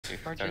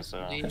if there's a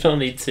I don't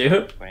need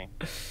to. way.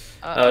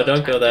 Oh,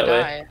 don't go that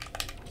way.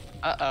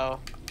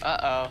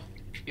 Uh-oh.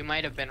 You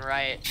might have been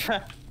right.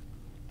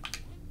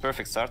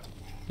 Perfect start.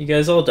 You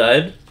guys all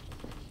died?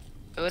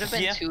 It would have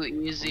been Yeah. too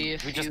easy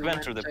if We just you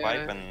went through the there.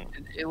 pipe and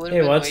It would have Hey,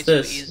 been watch way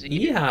this. too easy.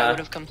 Yeah. I would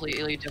have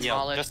completely yeah,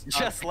 demolished.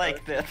 just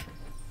like that.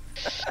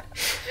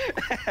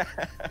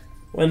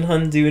 When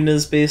Hundun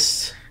is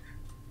based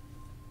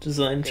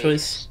design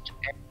choice.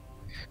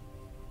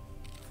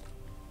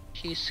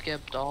 He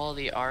skipped all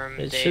the arm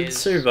It days. should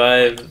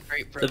survive. went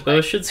straight for The bow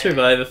leg should day.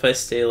 survive if I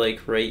stay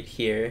like right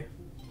here.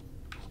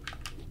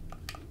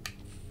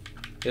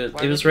 It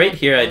Why was would right the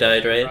here I bow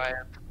died, right? survive?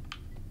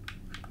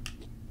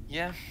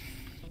 Yeah.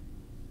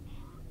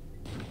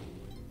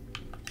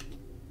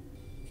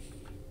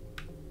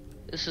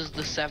 This is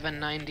the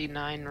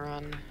 799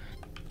 run.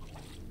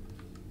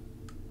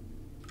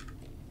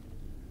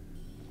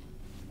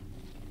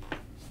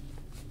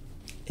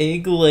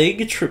 Egg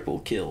leg triple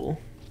kill.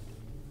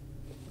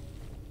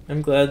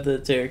 I'm glad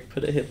that Derek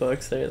put a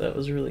hitbox there. That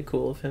was really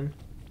cool of him.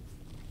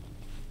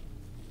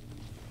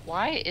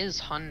 Why is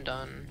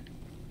Hundun?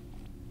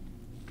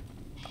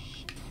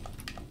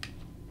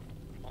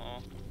 Oh,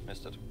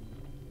 missed it.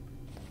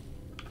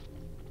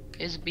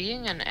 Is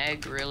being an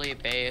egg really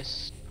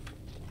based?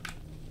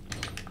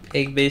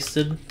 Egg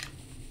basted.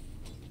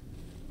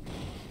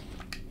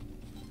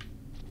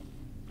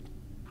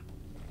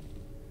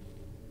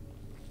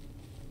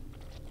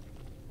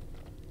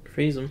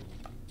 Freeze him.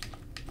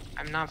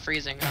 I'm not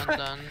freezing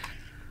Hundun.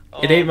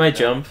 It ate my no.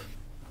 jump.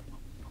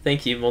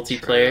 Thank you,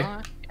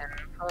 multiplayer. True.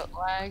 Input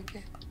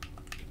lag.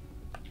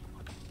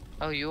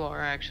 Oh, you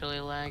are actually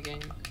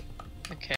lagging. Okay.